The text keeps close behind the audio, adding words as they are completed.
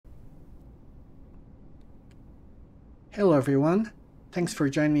Hello everyone, thanks for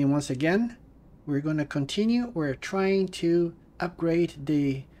joining me once again. We're going to continue. We're trying to upgrade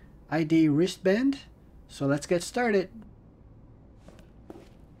the ID wristband, so let's get started.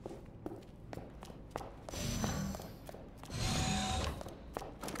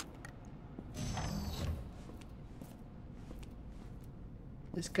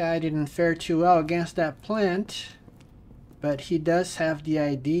 This guy didn't fare too well against that plant, but he does have the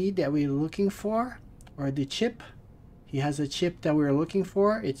ID that we're looking for, or the chip. He has a chip that we're looking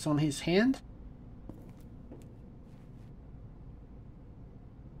for. It's on his hand.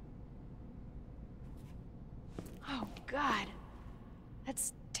 Oh, God.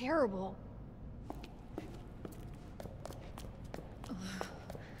 That's terrible.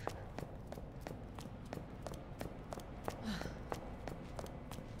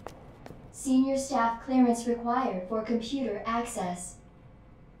 Senior staff clearance required for computer access.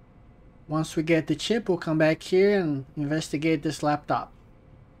 Once we get the chip, we'll come back here and investigate this laptop.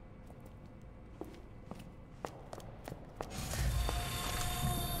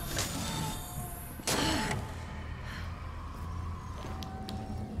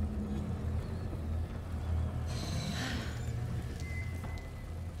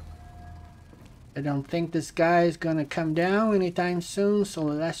 I don't think this guy is gonna come down anytime soon, so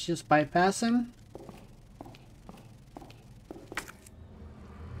let's just bypass him.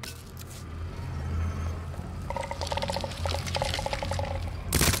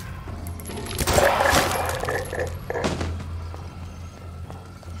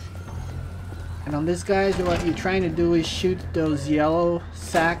 And on these guys, what you're trying to do is shoot those yellow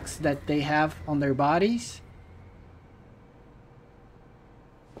sacks that they have on their bodies.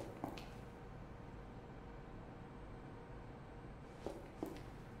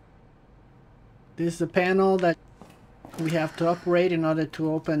 This is the panel that we have to operate in order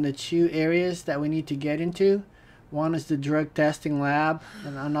to open the two areas that we need to get into. One is the drug testing lab,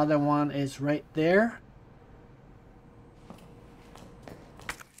 and another one is right there.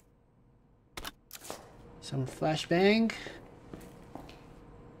 Some flashbang.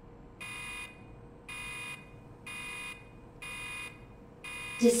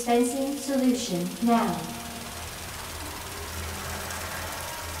 Dispensing solution now.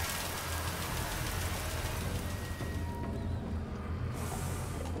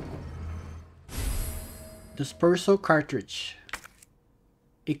 Dispersal cartridge.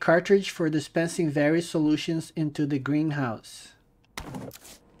 A cartridge for dispensing various solutions into the greenhouse.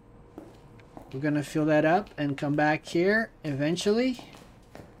 We're gonna fill that up and come back here eventually.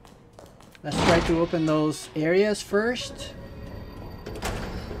 Let's try to open those areas first.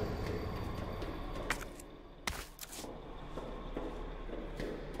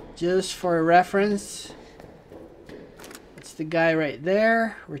 Just for reference, it's the guy right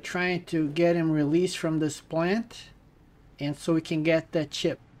there. We're trying to get him released from this plant, and so we can get that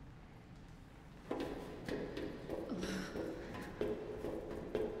chip.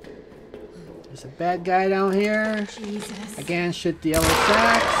 There's a bad guy down here. Jesus. Again, shoot the yellow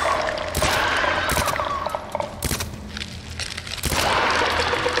sacks.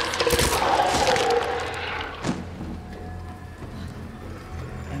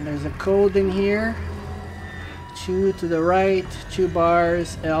 And there's a code in here. 2 to the right, 2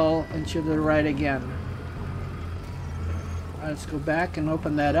 bars, L, and 2 to the right again. All right, let's go back and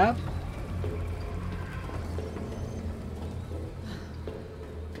open that up.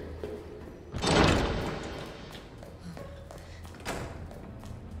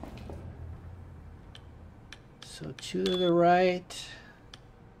 So 2 to the right,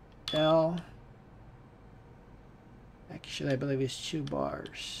 L. Actually, I believe it's 2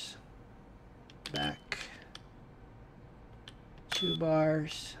 bars. Back. 2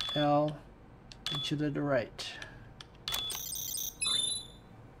 bars, L, and 2 to the right.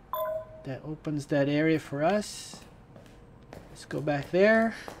 That opens that area for us. Let's go back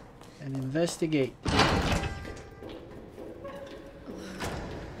there and investigate.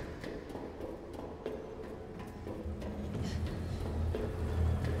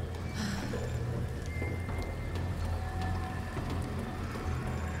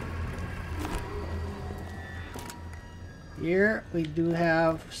 Here we do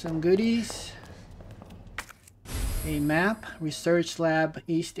have some goodies. A map, Research Lab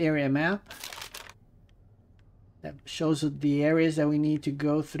East Area map. That shows the areas that we need to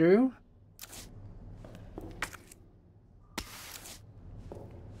go through.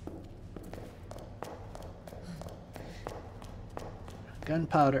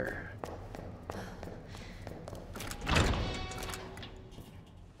 Gunpowder.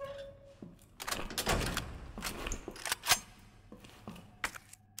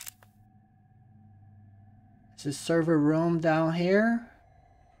 It's a server room down here.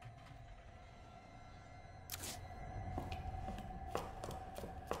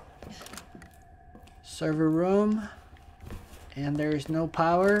 Server room. And there is no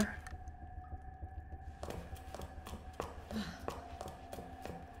power.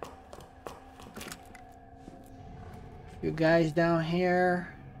 You guys down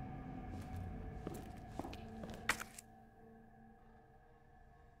here.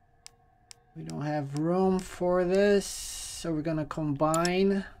 We don't have room for this, so we're gonna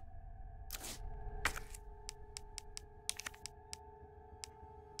combine.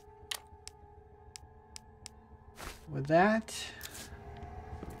 With that.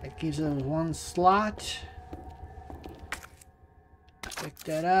 That gives us one slot. Pick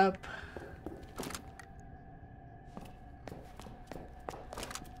that up.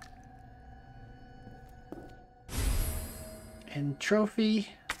 And trophy.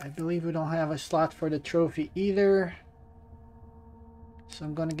 I believe we don't have a slot for the trophy either. So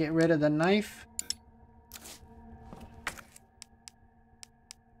I'm gonna get rid of the knife.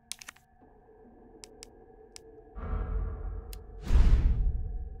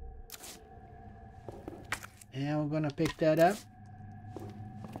 And we're gonna pick that up.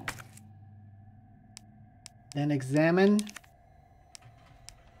 Then examine.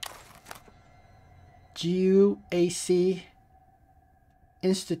 GUAC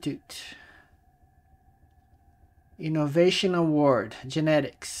Institute. Innovation Award.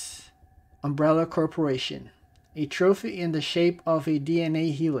 Genetics. Umbrella Corporation. A trophy in the shape of a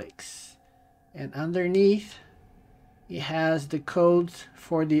DNA helix. And underneath, it has the codes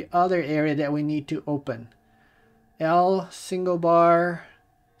for the other area that we need to open. L, single bar,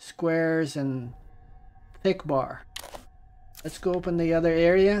 squares, and thick bar. Let's go open the other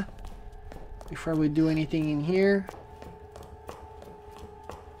area before we do anything in here.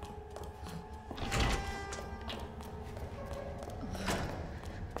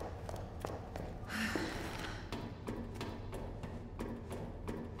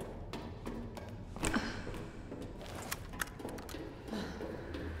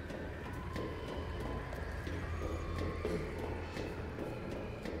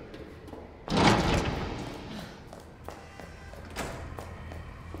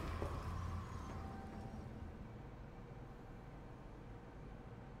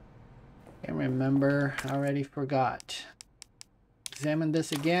 Can't remember, I already forgot. Examine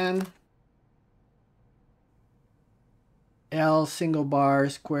this again. L, single bar,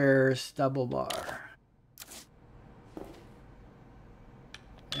 squares, double bar.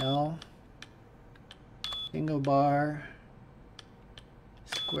 L, single bar,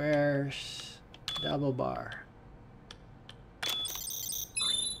 squares, double bar.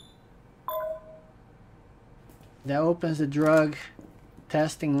 That opens the drug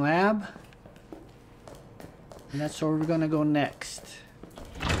testing lab. And that's where we're gonna go next.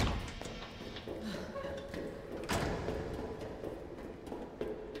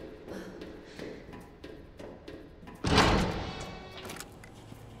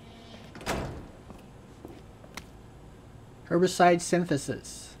 Herbicide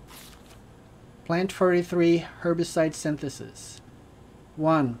synthesis. Plant 43 herbicide synthesis.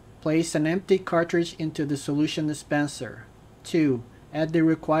 1. Place an empty cartridge into the solution dispenser. 2. Add the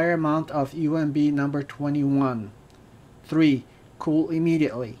required amount of UMB number 21. 3. Cool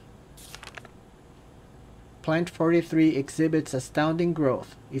immediately. Plant 43 exhibits astounding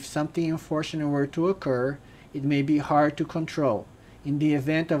growth. If something unfortunate were to occur, it may be hard to control. In the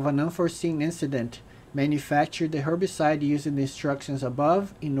event of an unforeseen incident, manufacture the herbicide using the instructions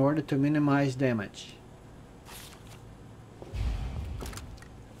above in order to minimize damage.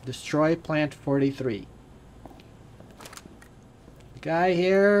 Destroy plant 43. Guy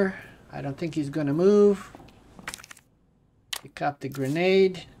here, I don't think he's gonna move. Pick up the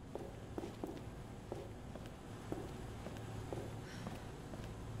grenade.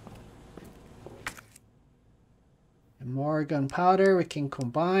 And more gunpowder we can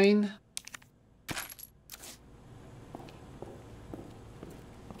combine.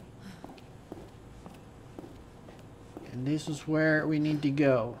 And this is where we need to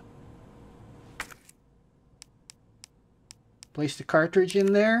go. Place the cartridge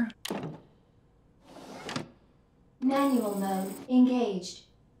in there. Manual mode engaged.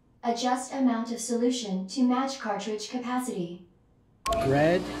 Adjust amount of solution to match cartridge capacity.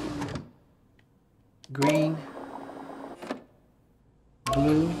 Red, green,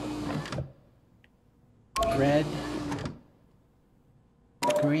 blue, red,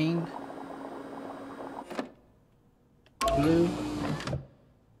 green, blue,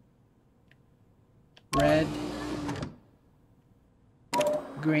 red,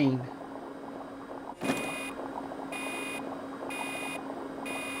 green.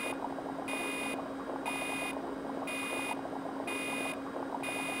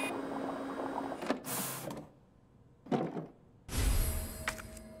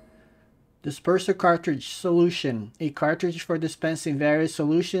 Disperser cartridge solution. A cartridge for dispensing various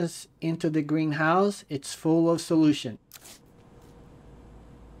solutions into the greenhouse. It's full of solution.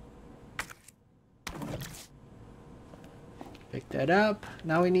 Pick that up.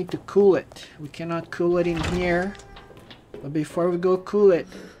 Now we need to cool it. We cannot cool it in here. But before we go cool it,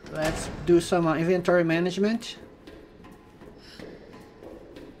 let's do some inventory management.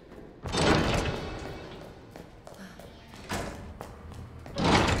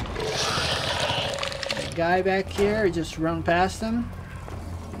 Guy back here, just run past him.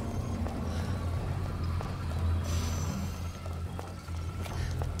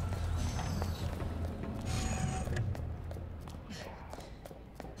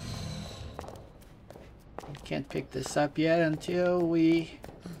 Can't pick this up yet until we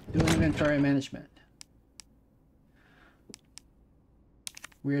do inventory management.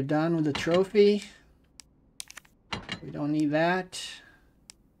 We're done with the trophy. We don't need that.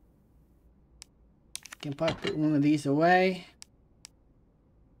 Can probably put one of these away.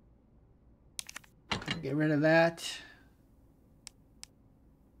 Get rid of that.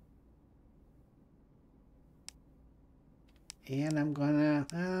 And I'm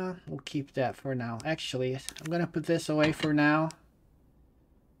gonna, we'll keep that for now. Actually, I'm gonna put this away for now.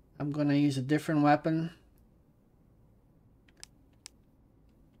 I'm gonna use a different weapon.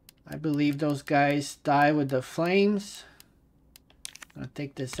 I believe those guys die with the flames. I'm gonna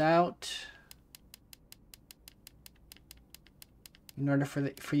take this out. In order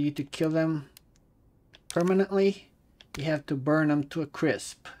for you to kill them permanently, you have to burn them to a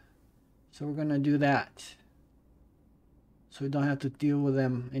crisp. So we're gonna do that, so we don't have to deal with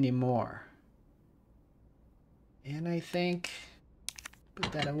them anymore. And I think,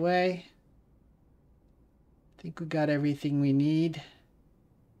 put that away. I think we got everything we need.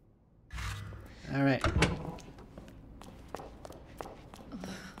 All right.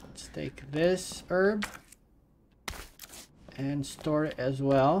 Let's take this herb and store it as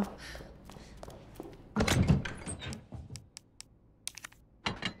well.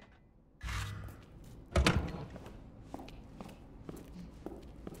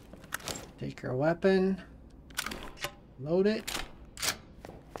 Take our weapon, load it.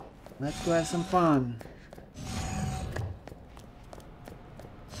 Let's go have some fun.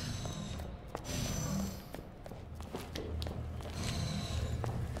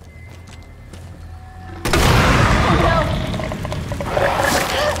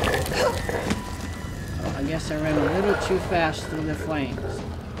 I ran a little too fast through the flames.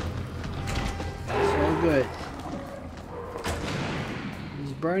 So good.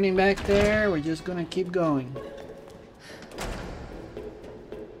 He's burning back there. We're just gonna keep going.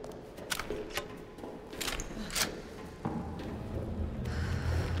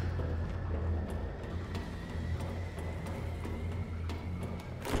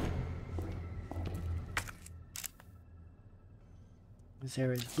 This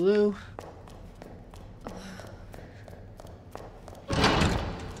area is blue.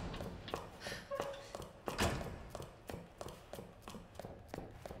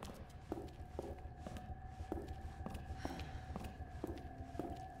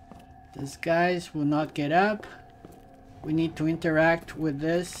 These guys will not get up. We need to interact with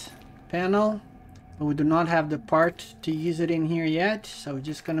this panel, but we do not have the part to use it in here yet, so we're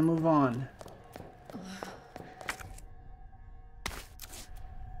just gonna move on.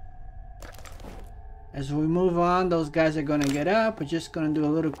 As we move on, those guys are gonna get up. We're just gonna do a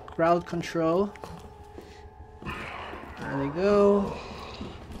little crowd control. There they go.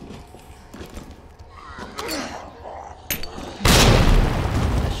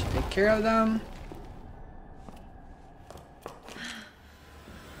 Take care of them.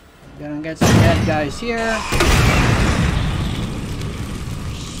 Gonna get some bad guys here.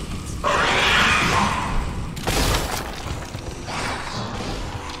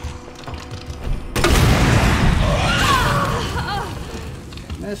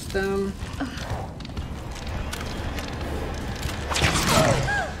 Missed them.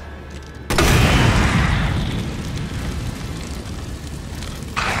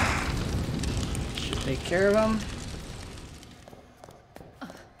 Take care of them.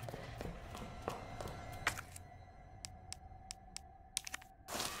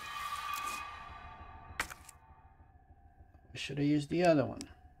 I should have used the other one.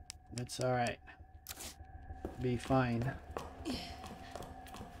 That's all right. Be fine.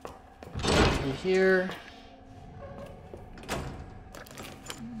 Over here.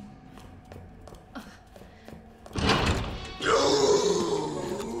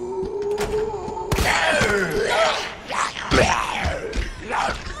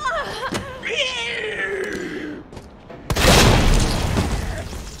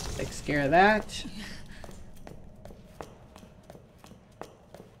 care of that.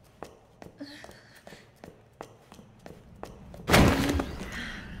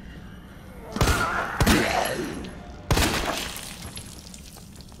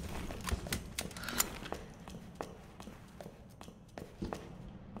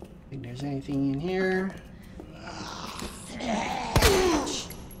 Think there's anything in here?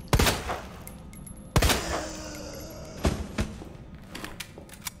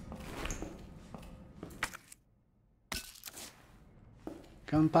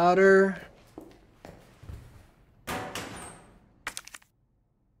 Gunpowder.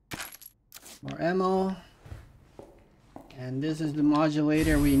 More ammo. And this is the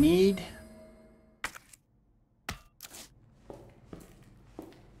modulator we need.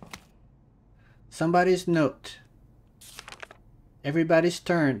 Somebody's note. Everybody's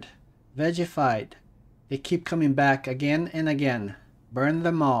turned. Vegified. They keep coming back again and again. Burn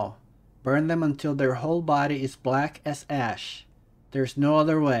them all. Burn them until their whole body is black as ash. There's no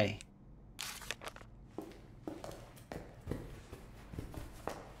other way.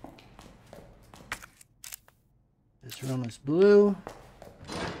 This room is blue.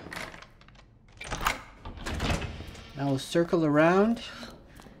 Now we'll circle around.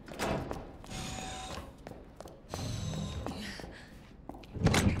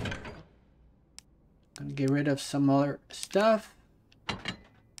 Gonna get rid of some other stuff.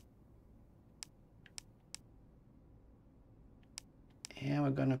 And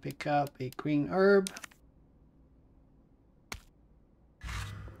we're gonna pick up a green herb.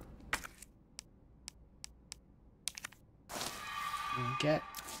 And get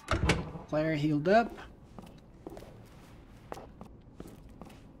player healed up.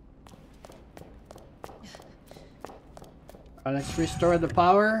 Alright, let's restore the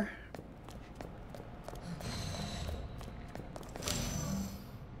power.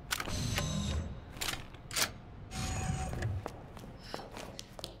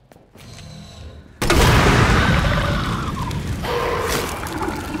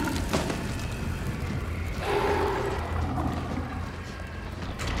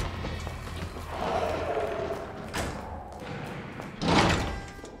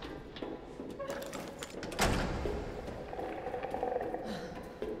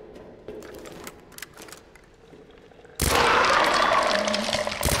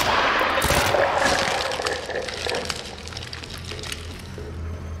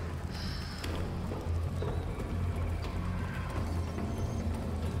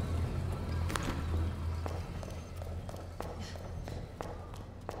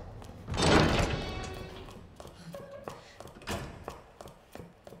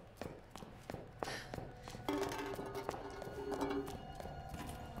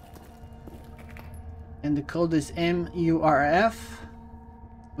 And the code is MURF.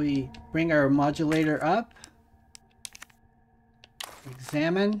 We bring our modulator up.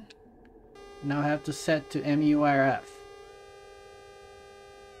 Examine. Now have to set to MURF.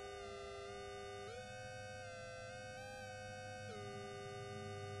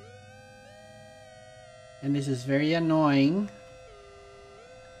 And this is very annoying.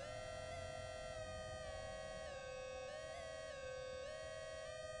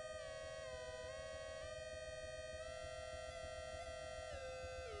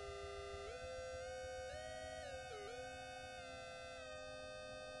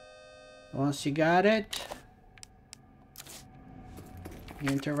 Once you got it, you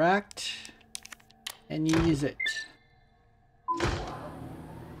interact and you use it.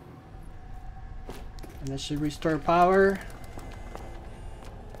 And that should restore power.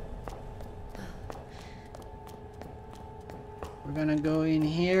 We're gonna go in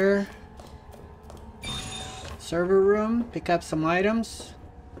here, server room, pick up some items.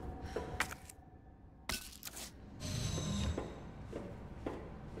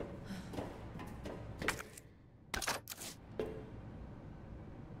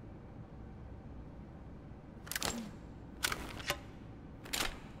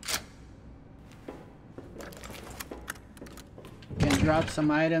 Drop some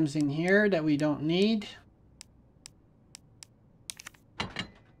items in here that we don't need.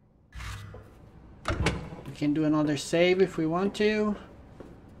 We can do another save if we want to.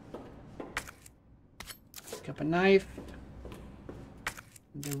 Pick up a knife.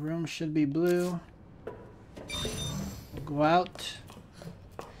 The room should be blue. We'll go out.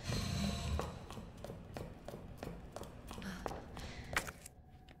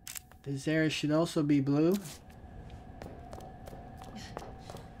 This area should also be blue.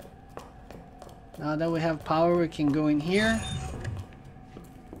 Now that we have power, we can go in here.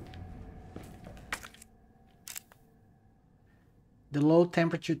 the low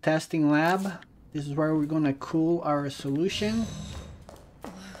temperature testing lab. This is where we're going to cool our solution.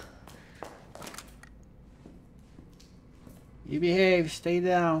 You behave, stay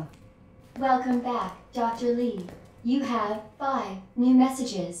down. Welcome back, Dr. Lee. You have 5 new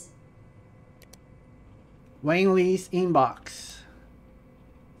messages. Wayne Lee's inbox.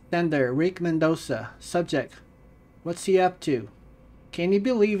 Sender, Rick Mendoza. Subject, what's he up to? Can you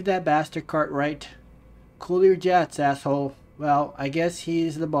believe that bastard Cartwright? Cool your jets, asshole. Well, I guess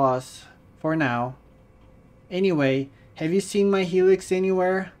he's the boss. For now. Anyway, have you seen my helix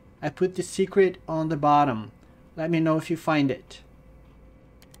anywhere? I put the secret on the bottom. Let me know if you find it.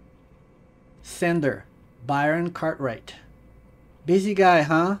 Sender, Byron Cartwright. Busy guy,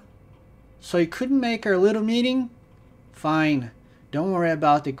 huh? So you couldn't make our little meeting? Fine. Don't worry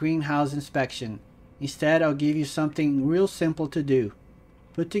about the greenhouse inspection. Instead, I'll give you something real simple to do.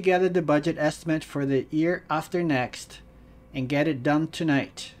 Put together the budget estimate for the year after next and get it done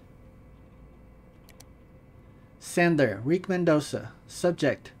tonight. Sender, Rick Mendoza.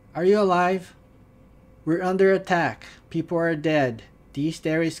 Subject, are you alive? We're under attack. People are dead. The east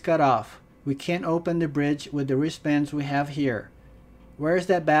area is cut off. We can't open the bridge with the wristbands we have here. Where is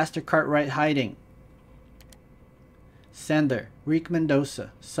that bastard Cartwright hiding? Sender, Rick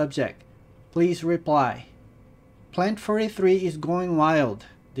Mendoza. Subject, please reply. Plant 43 is going wild.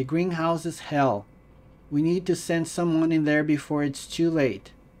 The greenhouse is hell. We need to send someone in there before it's too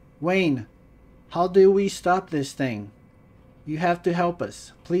late. Wayne, how do we stop this thing? You have to help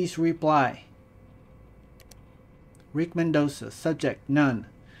us. Please reply. Rick Mendoza. Subject, none.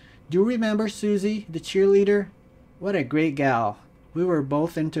 Do you remember Susie, the cheerleader? What a great gal. We were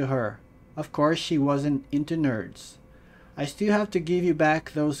both into her. Of course, she wasn't into nerds. I still have to give you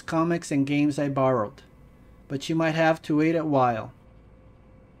back those comics and games I borrowed. But you might have to wait a while.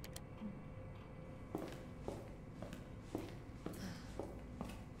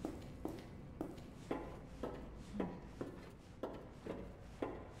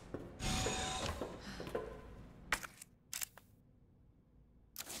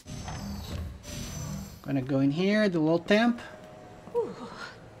 Gonna go in here, the low temp. Ooh,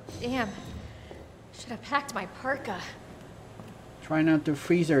 damn. Should have packed my parka. Try not to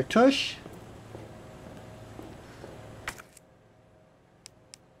freeze our tush.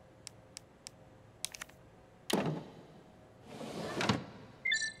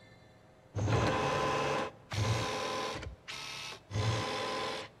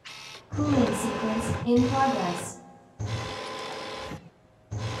 Cooling sequence in progress.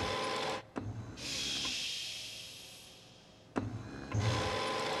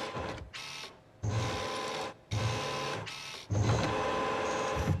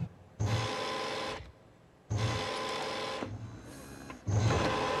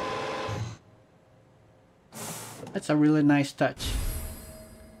 That's a really nice touch.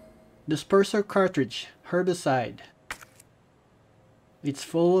 Disperser cartridge, herbicide. It's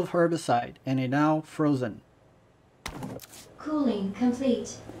full of herbicide and it now frozen. Cooling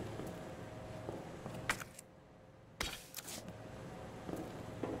complete.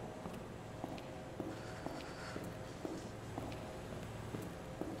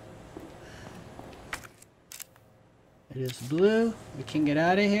 It is blue. We can get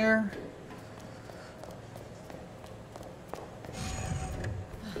out of here.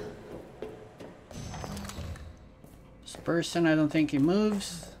 This person, I don't think he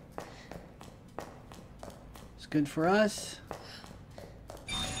moves. It's good for us.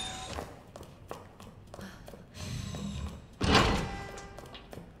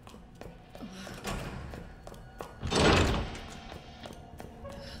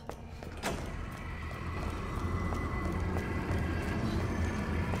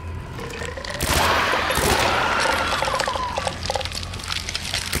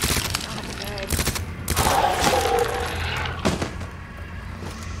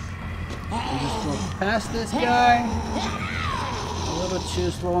 Past this guy. A little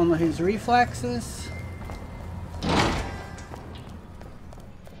too slow on his reflexes.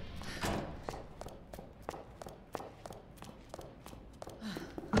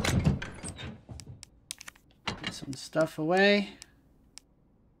 Get some stuff away.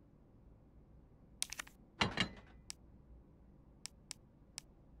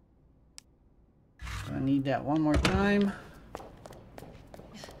 I need that one more time.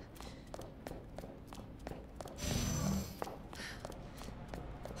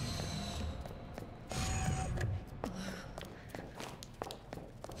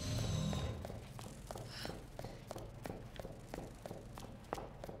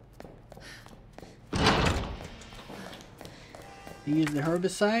 Use the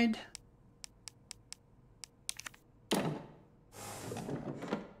herbicide.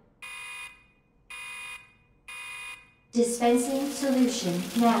 Dispensing solution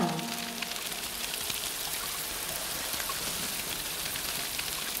now.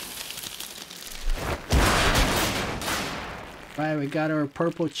 Right, we got our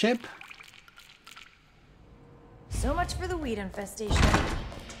purple chip. So much for the weed infestation.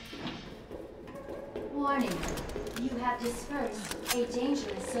 Warning. You have dispersed a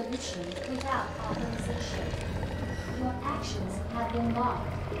dangerous solution without authorization. Your actions have been logged,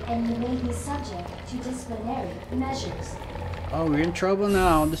 and you may be subject to disciplinary measures. Oh, we're in trouble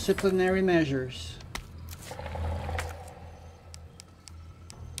now. Disciplinary measures.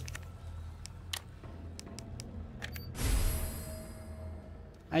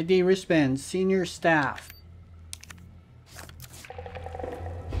 ID Wristband, senior staff.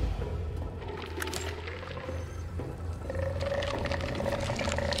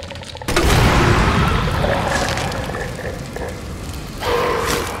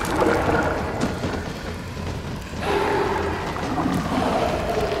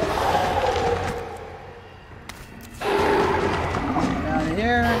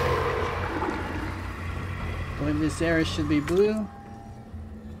 This area should be blue.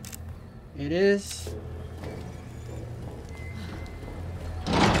 It is.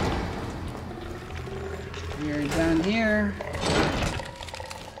 We are down here.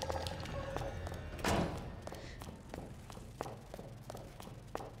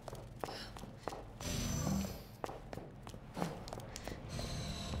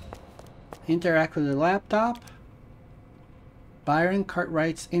 Interact with the laptop. Byron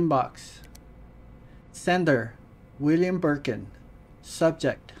Cartwright's inbox. Sender, William Birkin.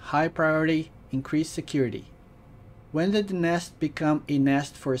 Subject, high priority, increased security. When did the nest become a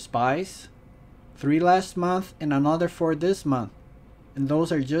nest for spies? 3 last month and another 4 this month. And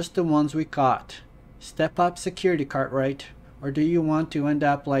those are just the ones we caught. Step up security, Cartwright, or do you want to end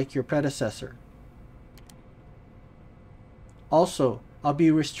up like your predecessor? Also, I'll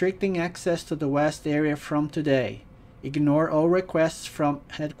be restricting access to the west area from today. Ignore all requests from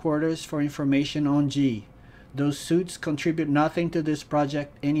headquarters for information on G. Those suits contribute nothing to this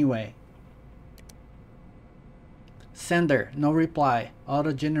project anyway. Sender, no reply.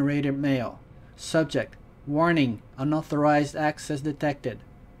 Auto-generated mail. Subject, warning, unauthorized access detected.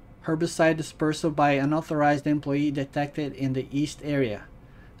 Herbicide dispersal by unauthorized employee detected in the east area.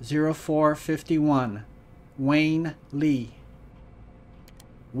 0451. Wayne Lee.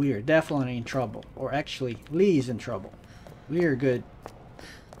 We are definitely in trouble. Or actually, Lee's in trouble. We are good.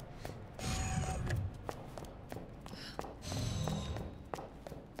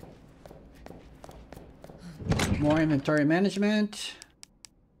 More inventory management.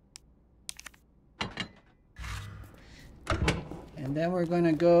 And then we're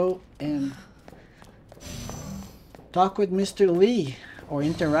gonna go and talk with Mr. Lee, or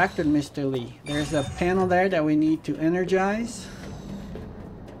interact with Mr. Lee. There's a panel there that we need to energize.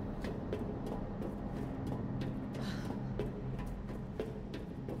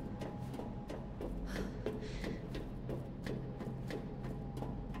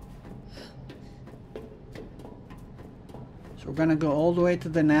 So we're gonna go all the way to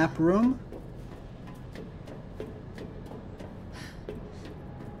the nap room.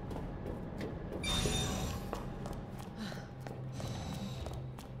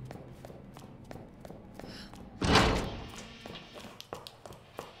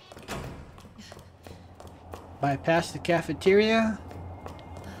 Bypass the cafeteria.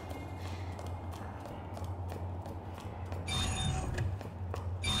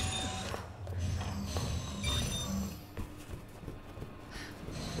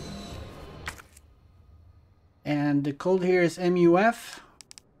 And the code here is MUF.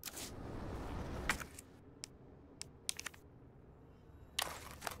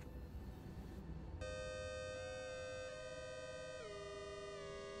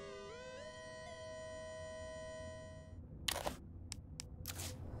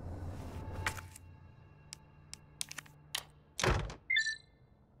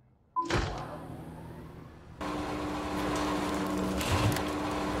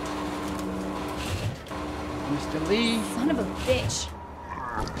 Mr. Lee. Son of a bitch.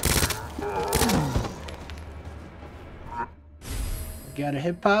 Got a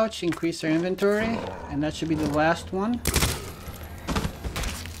hip pouch, increase our inventory, and that should be the last one.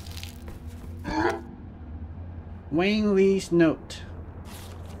 Wayne Lee's note.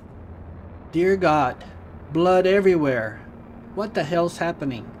 Dear God, blood everywhere. What the hell's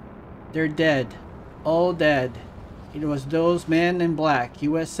happening? They're dead. All dead. It was those men in black,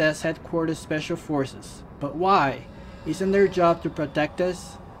 USS Headquarters Special Forces. But why? Isn't their job to protect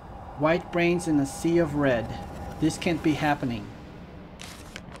us? White brains in a sea of red. This can't be happening.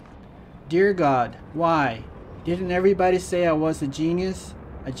 Dear God, why? Didn't everybody say I was a genius?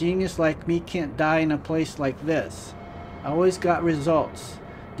 A genius like me can't die in a place like this. I always got results.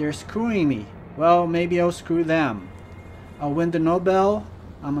 They're screwing me. Well, maybe I'll screw them. I'll win the Nobel.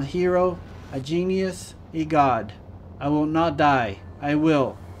 I'm a hero, a genius, a god. I will not die. I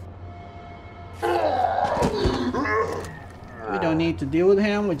will. We don't need to deal with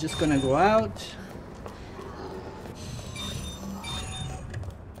him. We're just gonna go out.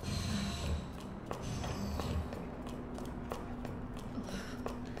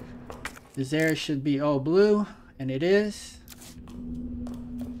 This area should be all blue, and it is.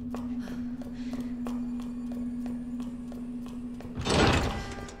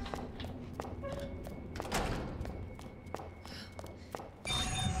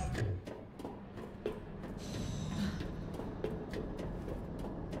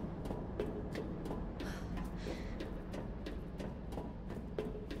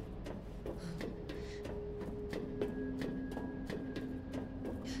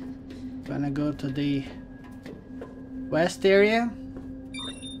 Gonna go to the west area.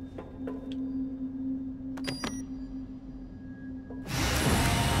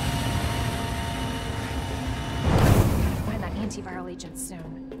 Find that antiviral agent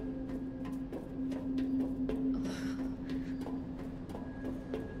soon.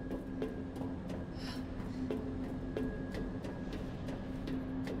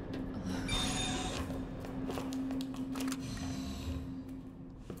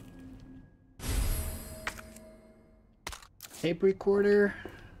 Tape recorder,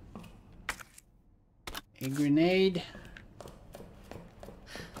 a grenade.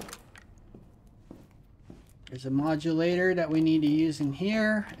 There's a modulator that we need to use in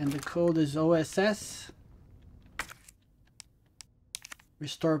here, and the code is OSS.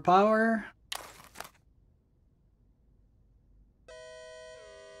 Restore power.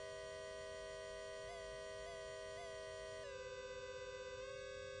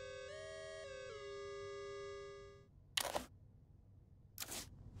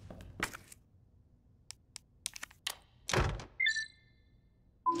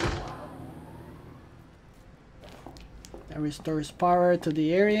 That restores power to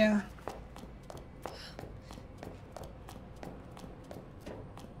the area.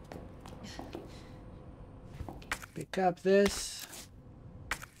 Pick up this.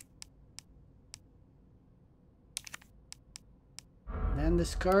 Then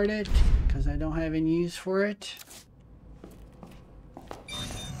discard it because I don't have any use for it.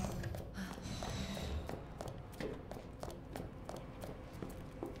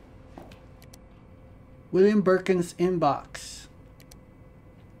 William Birkin's inbox.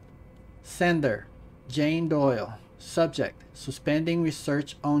 Sender, Jane Doyle. Subject, suspending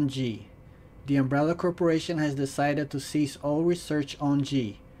research on G. The Umbrella Corporation has decided to cease all research on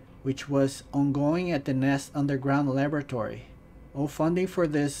G, which was ongoing at the Nest Underground Laboratory. All funding for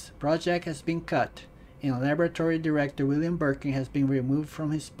this project has been cut, and Laboratory Director William Birkin has been removed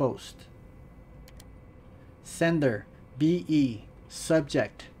from his post. Sender, BE.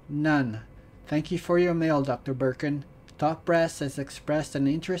 Subject, none. Thank you for your mail, Dr. Birkin. Top Brass has expressed an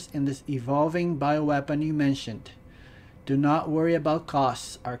interest in this evolving bioweapon you mentioned. Do not worry about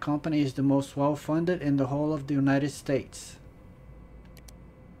costs. Our company is the most well-funded in the whole of the United States.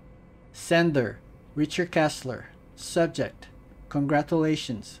 Sender, Richard Kessler. Subject,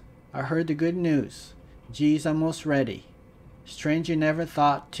 congratulations. I heard the good news. G is almost ready. Strange you never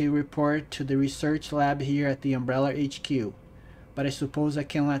thought to report to the research lab here at the Umbrella HQ, but I suppose I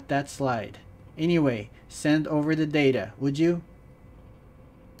can let that slide. Anyway, send over the data, would you?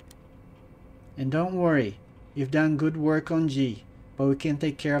 And don't worry, you've done good work on G, but we can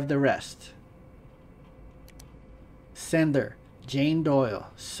take care of the rest. Sender, Jane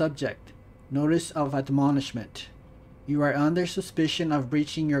Doyle. Subject, notice of admonishment. You are under suspicion of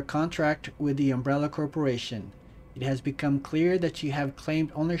breaching your contract with the Umbrella Corporation. It has become clear that you have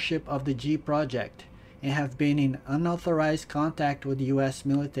claimed ownership of the G project and have been in unauthorized contact with the U.S.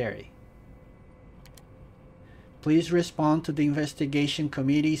 military. Please respond to the investigation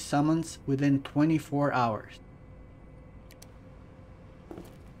committee's summons within 24 hours.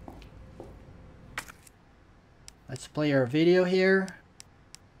 Let's play our video here.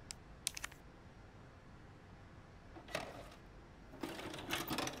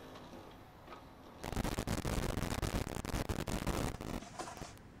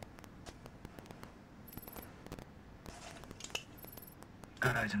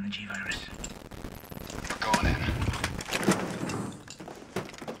 Got eyes on the G virus. Going in.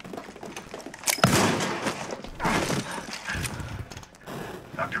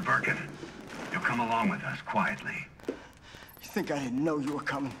 Dr. Birkin, you'll come along with us quietly. You think I didn't know you were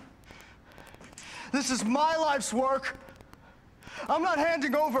coming? This is my life's work. I'm not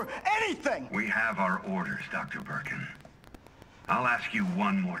handing over anything. We have our orders, Dr. Birkin. I'll ask you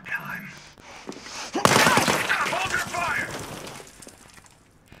one more time. Hold your fire!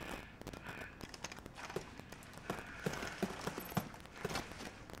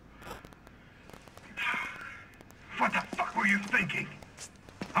 What the fuck were you thinking?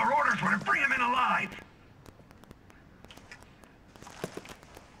 Our orders were to bring him in alive.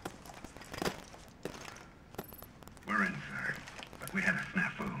 We're in, sir. But we had a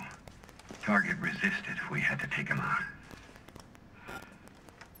snafu. Target resisted. We had to take him out.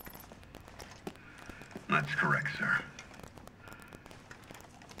 That's correct, sir.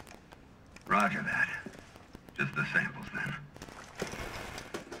 Roger that. Just the samples, then.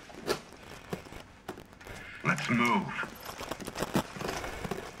 Let's move.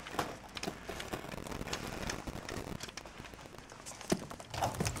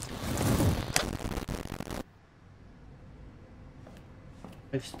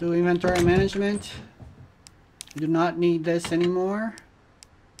 Let's do inventory management. We do not need this anymore.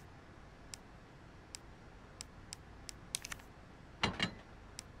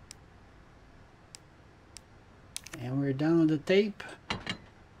 And we're done with the tape.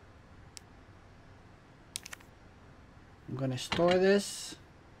 I'm gonna store this.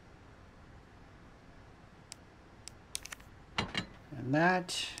 And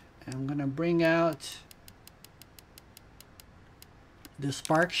that. I'm gonna bring out the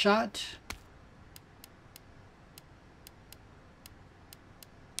spark shot.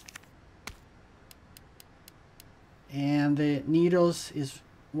 And the needles is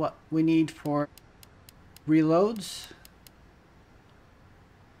what we need for reloads.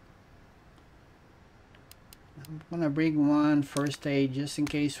 I'm gonna bring one first aid just in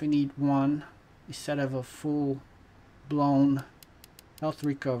case we need one instead of a full blown health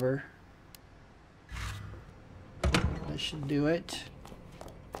recover. That should do it.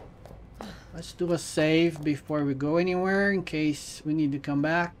 Let's do a save before we go anywhere in case we need to come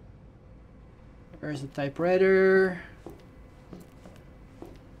back. Where's the typewriter?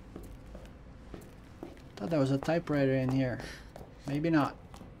 Thought there was a typewriter in here. Maybe not.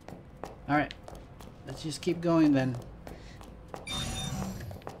 Alright. Let's just keep going then.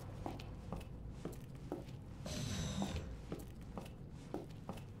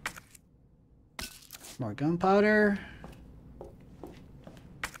 More gunpowder.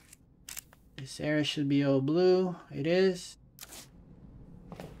 This area should be all blue. It is.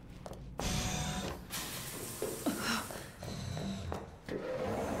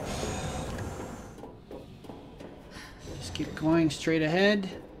 Just keep going straight ahead.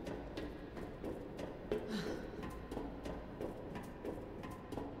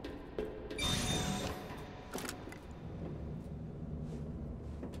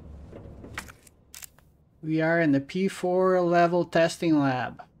 We are in the P4 level testing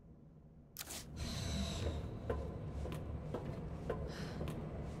lab.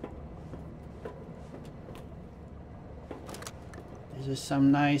 These are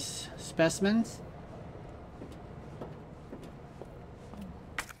some nice specimens.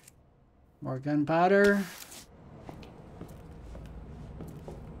 More gunpowder.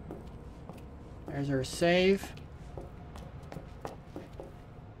 There's our save.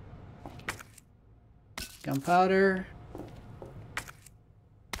 Gunpowder.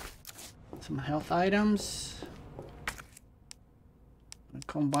 Some health items. I'll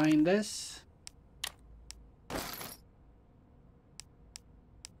combine this.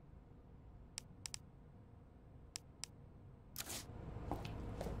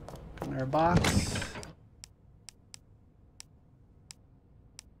 In our box.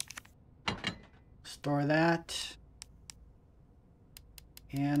 Store that.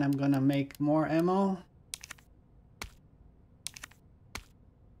 And I'm gonna make more ammo.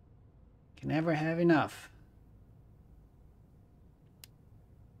 Can never have enough.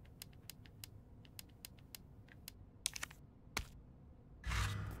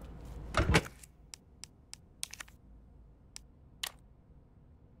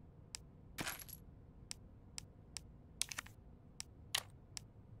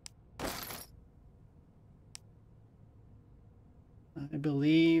 I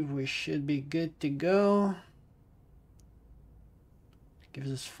believe we should be good to go. Gives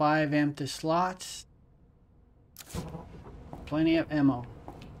us 5 empty slots. Plenty of ammo.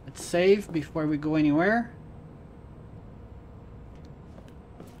 Let's save before we go anywhere.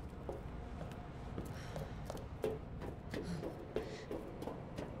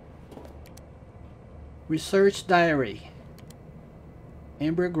 Research diary.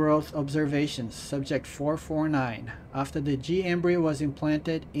 Embryo growth observations. Subject 449. After the G embryo was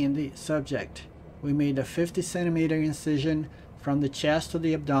implanted in the subject, We made a 50 centimeter incision from the chest to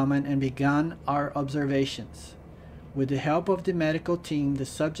the abdomen and began our observations. With the help of the medical team, the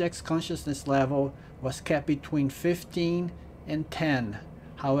subject's consciousness level was kept between 15 and 10.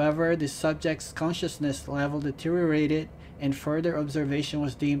 However, the subject's consciousness level deteriorated and further observation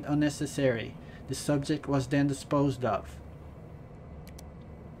was deemed unnecessary. The subject was then disposed of.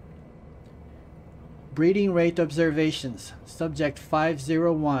 Breeding rate observations. Subject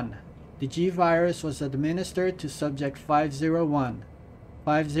 501. The G virus was administered to subject 501.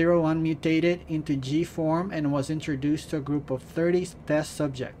 501 mutated into G form and was introduced to a group of 30 test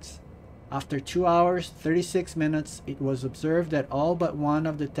subjects. After 2 hours, 36 minutes, it was observed that all but one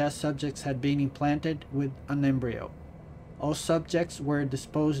of the test subjects had been implanted with an embryo. All subjects were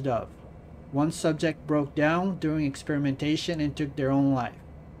disposed of. One subject broke down during experimentation and took their own life.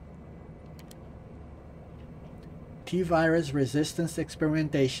 T-virus resistance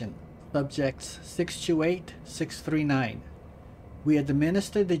experimentation. Subjects 628, 639. We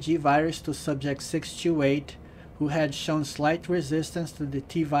administered the G virus to subject 628 who had shown slight resistance to the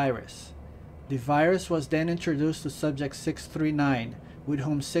T virus. The virus was then introduced to subject 639 with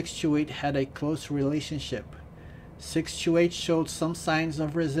whom 628 had a close relationship. 628 showed some signs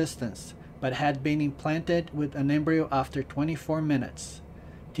of resistance but had been implanted with an embryo after 24 minutes.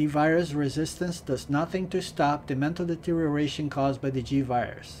 T-virus resistance does nothing to stop the mental deterioration caused by the G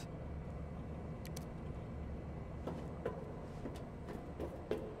virus.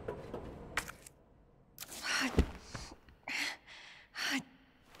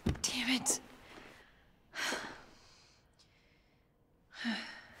 Damn it.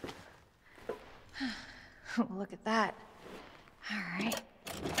 Look at that. All right.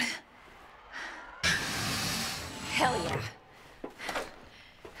 Hell yeah.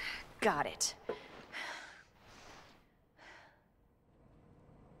 Got it.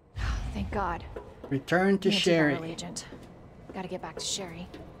 Oh, thank God. Return to Sherry. Antiviral agent. Gotta get back to Sherry.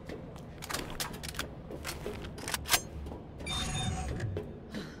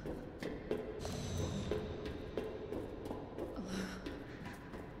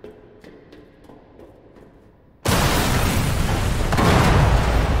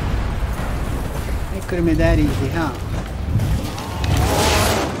 It could have been that easy, huh?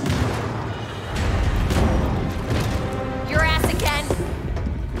 Your ass again!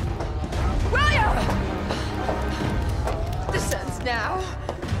 William! This ends now.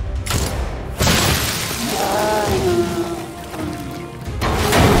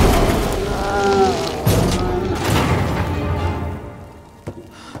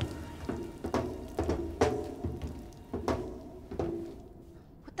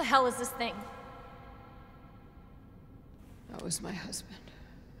 What the hell is this thing? That was my husband.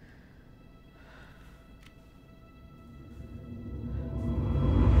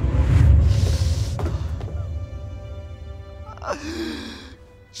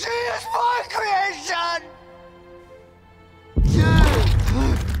 She is my creation!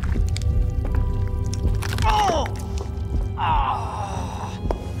 Oh!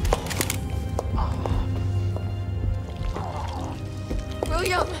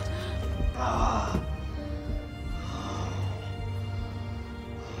 William!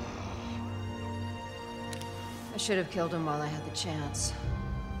 I should have killed him while I had the chance.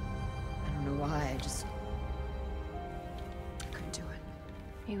 I don't know why, I just couldn't do it.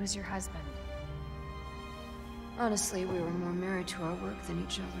 He was your husband. Honestly, we were more married to our work than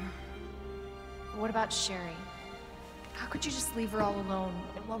each other. What about Sherry? How could you just leave her all alone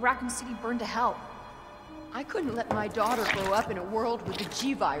while Raccoon City burned to hell? I couldn't let my daughter grow up in a world with the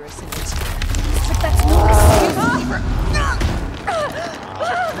G virus in it. But that's no excuse.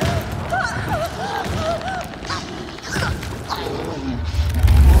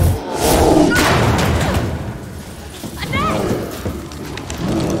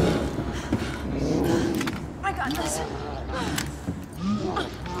 I got this.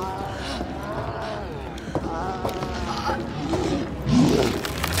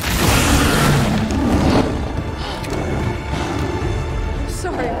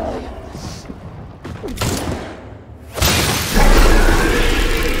 Sorry, William.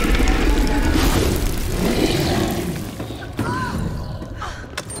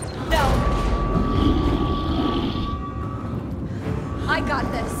 No. I got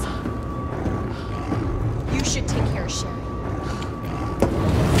this. You should take care of Sherry.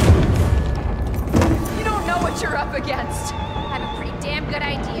 You don't know what you're up against. I have a pretty damn good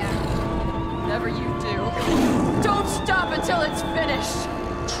idea. Whatever you do, don't stop until it's finished.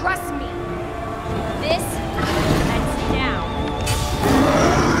 Trust me. This ends now.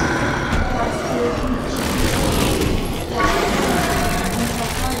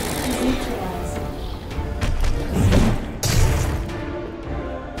 Neutralized.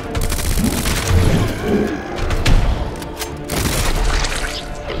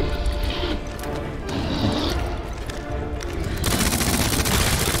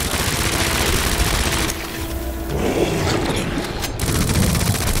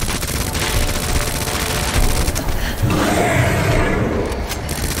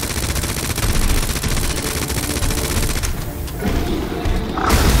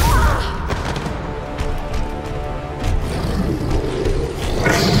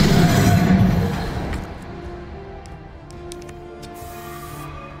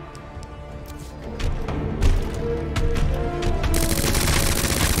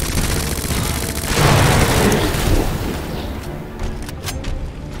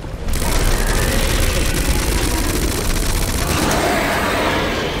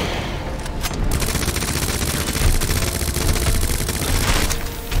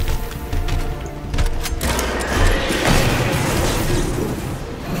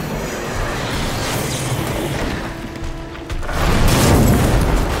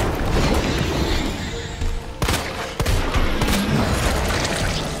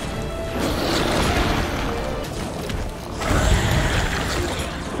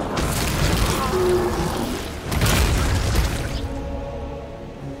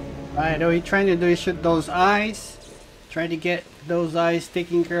 Alright, all he's trying to do is shoot those eyes. Try to get those eyes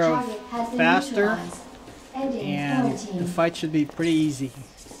taken care of faster. And the fight should be pretty easy.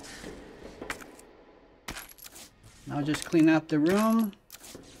 Now just clean up the room.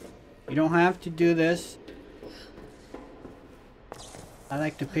 You don't have to do this. I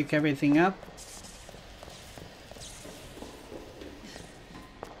like to pick everything up.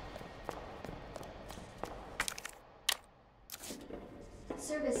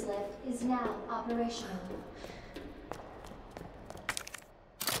 Service lift is now operational.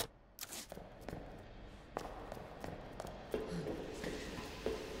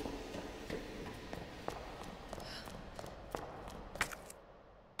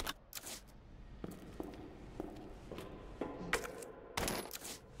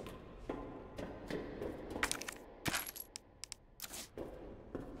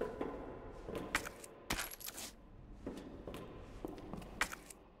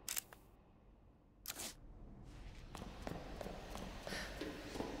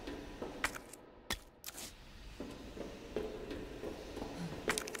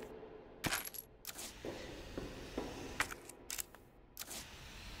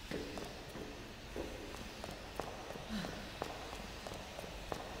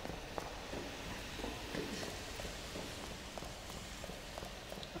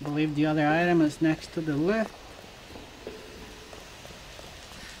 I believe the other item is next to the lift.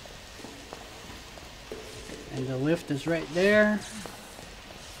 And the lift is right there.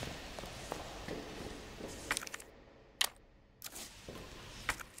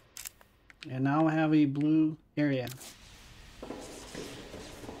 And now I have a blue area.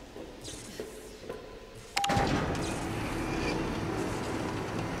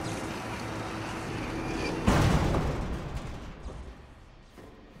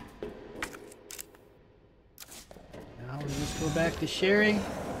 Back to Sherry.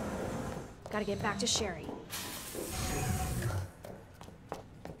 Gotta get back to Sherry.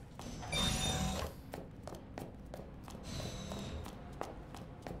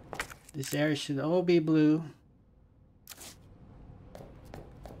 This area should all be blue.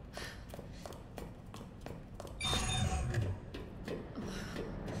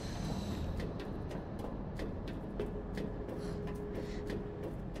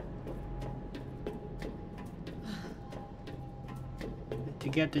 To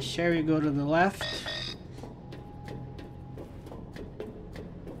get to Sherry, go to the left.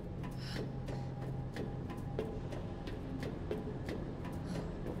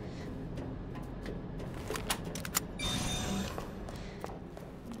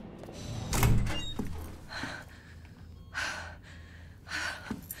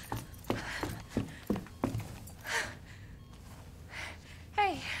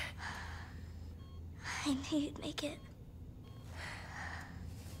 Hey. I knew you'd make it.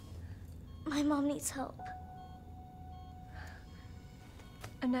 My mom needs help.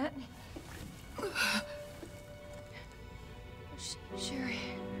 Annette? Sherry?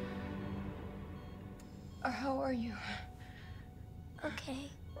 How are you? Okay.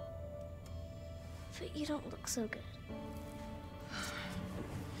 But you don't look so good.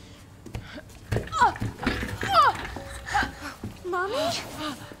 Mommy?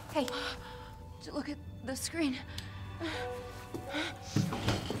 Hey, look at the screen.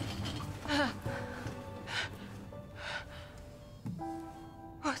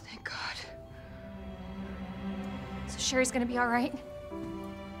 Oh, thank God. So Sherry's gonna be all right?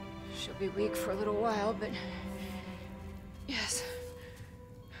 She'll be weak for a little while, but yes.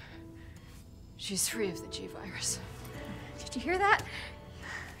 She's free of the G virus. Did you hear that?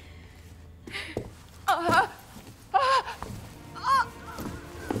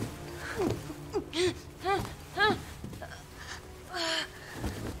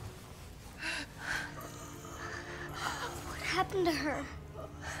 What happened to her?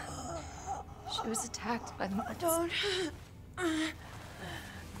 She was attacked by the monsters. Don't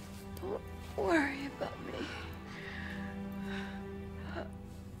worry about me.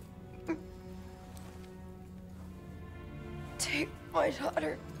 Take my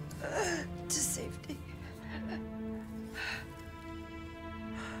daughter to safety.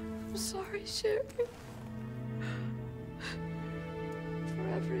 I'm sorry, Sherry. For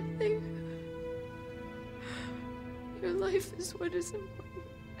everything. Your life is what is important.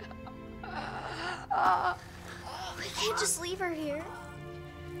 We can't just leave her here.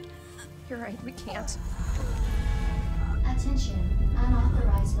 You're right, we can't. Attention,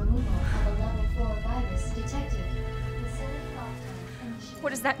 unauthorized removal of a level 4 virus detected. Facility lockdown initiated.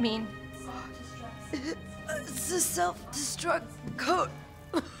 What does that mean? Self-destruct. It's a self-destruct code.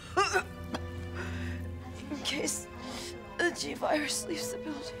 In case the G virus leaves the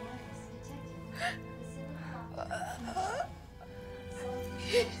building.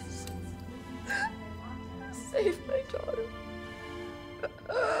 Save my daughter.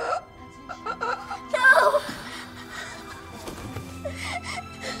 No!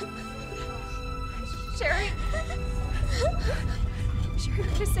 Sherry. Sherry, we're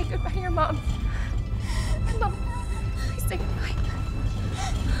gonna say goodbye to your mom. Mom, please say goodbye.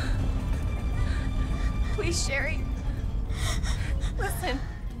 Please, Sherry. Listen.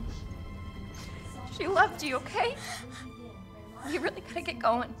 She loved you, okay? You really gotta get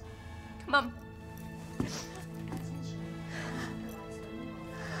going. Come on.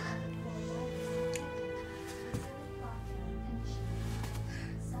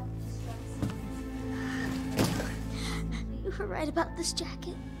 You were right about this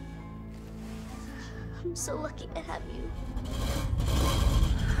jacket. I'm so lucky to have you.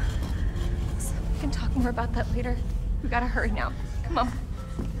 We can talk more about that later. We gotta hurry now. Come on.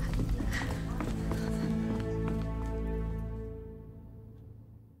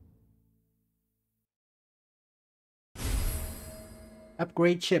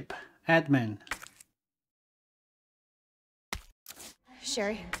 Upgrade chip. Admin.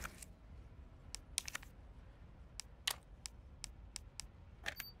 Sherry.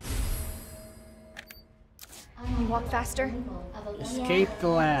 Can you walk faster? Escape the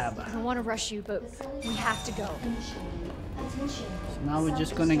lab. I don't want to rush you, but we have to go. So now we're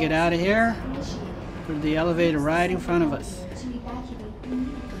just gonna get out of here. Put the elevator right in front of us. To evacuate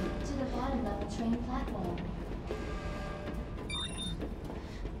immediately to the bottom level train platform.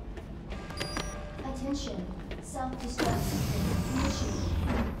 Attention, self-destruct sequence initiated.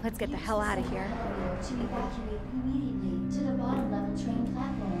 Let's get the hell out of here. To evacuate immediately to the bottom level train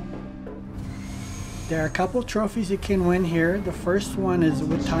platform. There are a couple trophies you can win here. The first one is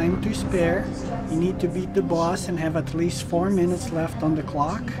with time to spare. You need to beat the boss and have at least 4 minutes left on the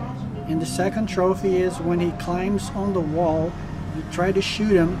clock. And the second trophy is when he climbs on the wall, you try to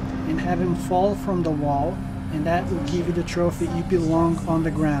shoot him and have him fall from the wall, and that will give you the trophy you belong on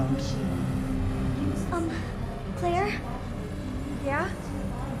the ground. Claire? Yeah?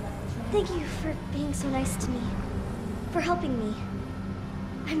 Thank you for being so nice to me. For helping me.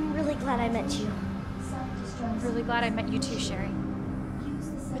 I'm really glad I met you. I'm really glad I met you too, Sherry.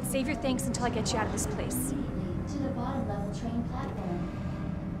 But save your thanks until I get you out of this place. To the bottom level train platform.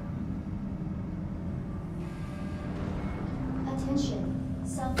 Attention,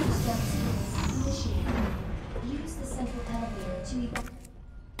 self-destruct sequence initiated. Use the central elevator to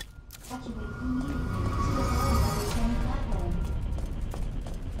evacuate immediately to the bottom level train platform.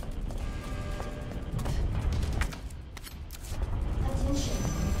 Attention,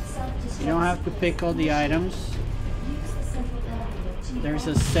 self-destruct. You don't have to pick all the items. Use the central elevator to There's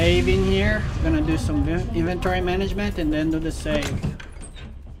a save in here. I'm gonna do some inventory management and then do the save.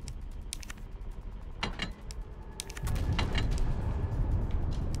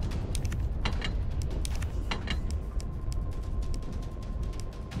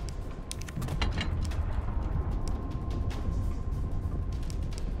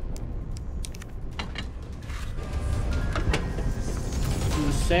 Do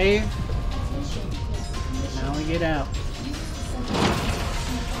the save. Now we get out.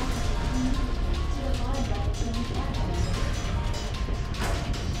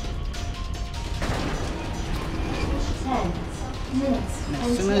 And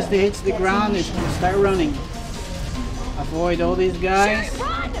as soon as they hit the ground, it can start running. Avoid all these guys.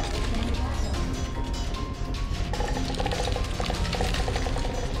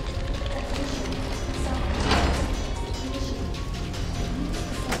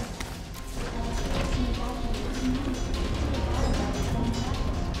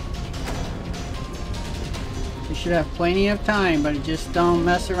 You should have plenty of time, but just don't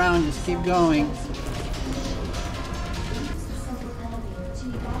mess around, just keep going.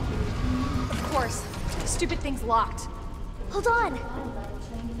 Of course. Stupid thing's locked. Hold on!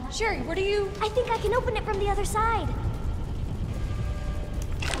 Sherry, what are you... I think I can open it from the other side.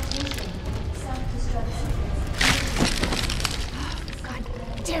 God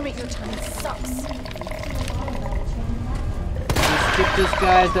damn it, your timing sucks. Just keep these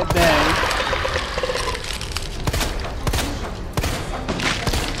guys at bay.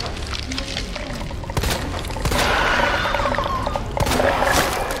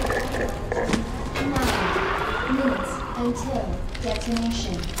 Until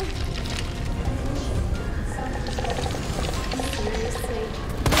detonation. Seriously?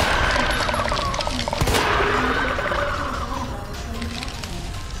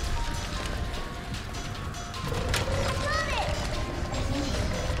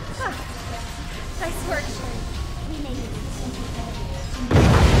 Nice work, Sherry. We made it.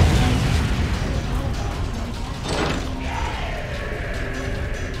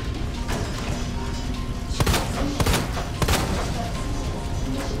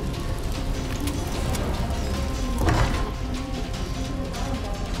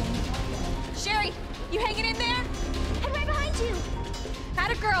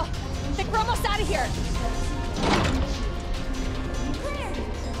 go. I think we're almost out of here. Claire!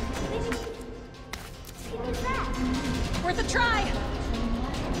 What was that? Worth a try.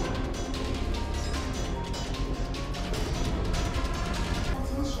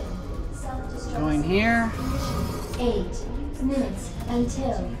 Going here. 8 minutes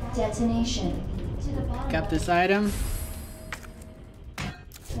until detonation. Got this item.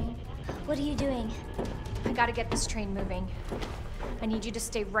 What are you doing? I gotta get this train moving. I need you to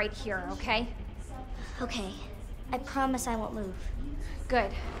stay right here, okay? Okay. I promise I won't move.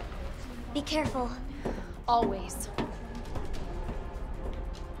 Good. Be careful. Always.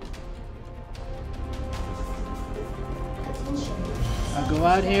 I'll go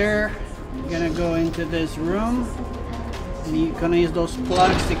out here. I'm gonna go into this room. And you're gonna use those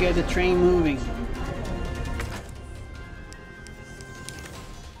plugs to get the train moving.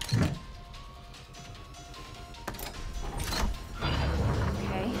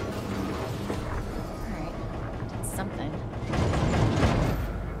 Okay. Alright. Did something.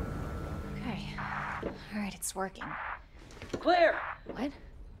 Okay. Alright, it's working. Claire! What?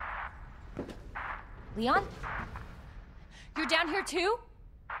 Leon? You're down here too?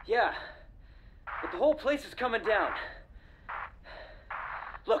 Yeah, but the whole place is coming down.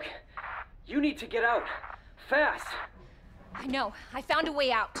 Look, you need to get out. Fast! I know. I found a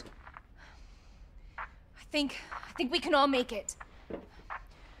way out. I think we can all make it.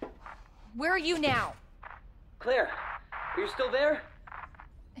 Where are you now? Claire, are you still there?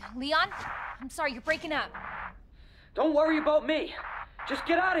 Leon? I'm sorry, you're breaking up. Don't worry about me. Just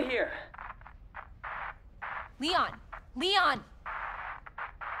get out of here. Leon! Leon!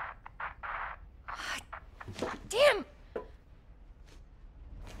 Damn!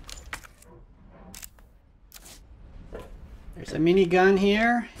 There's a minigun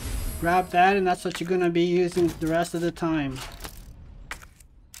here. Grab that and that's what you're gonna be using the rest of the time.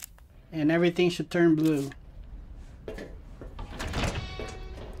 And everything should turn blue.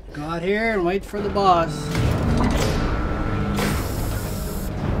 Go out here and wait for the boss.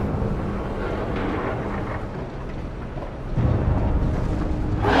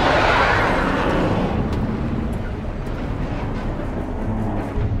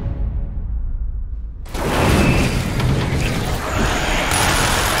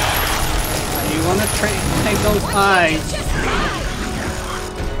 Take those eyes.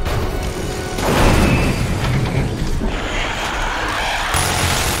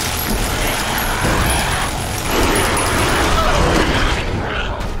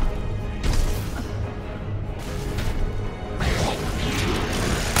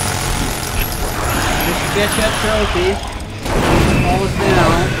 Just get your trophy. Falls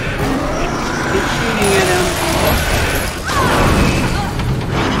down. Keep shooting at him.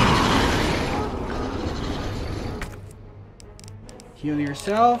 Heal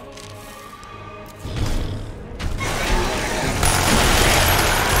yourself.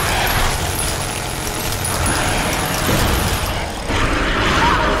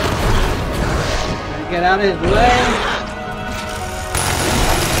 Get out of his way.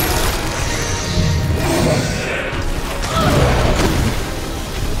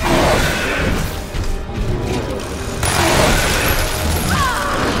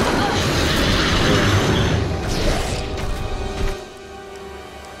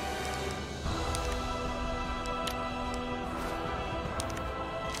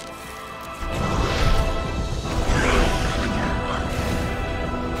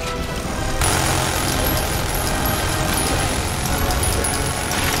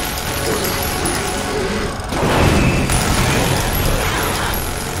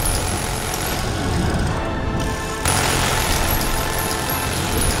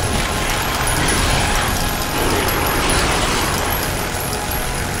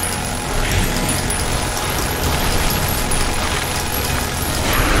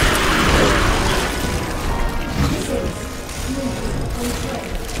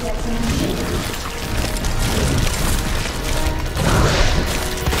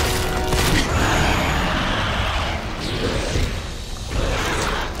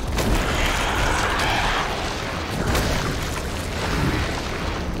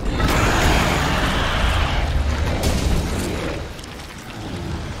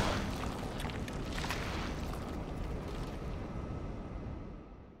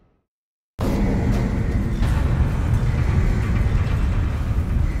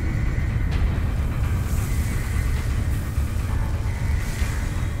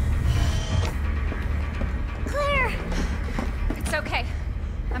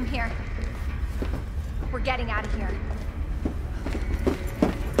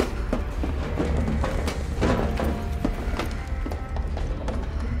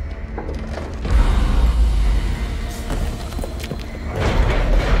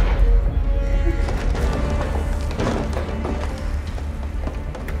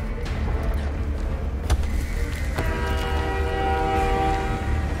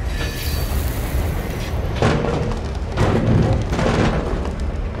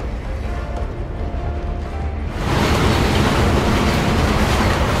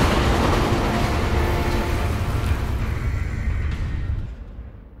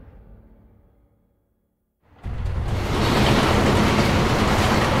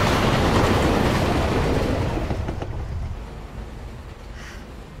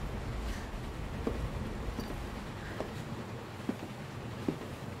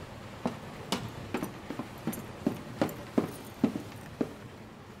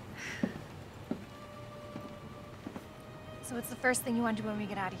 So what's the first thing you want to do when we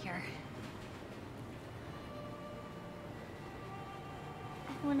get out of here?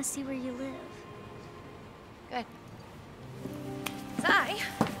 I want to see where you live. Good. 'Cause I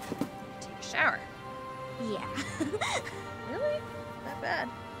take a shower. Yeah. Really? That bad?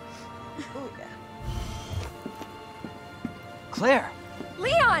 Oh yeah. Claire!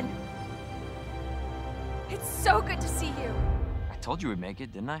 Leon! It's so good to see you. I told you we'd make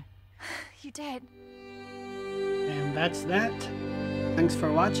it, didn't I? You did. And that's that. Thanks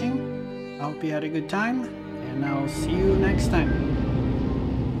for watching. I hope you had a good time, and I'll see you next time.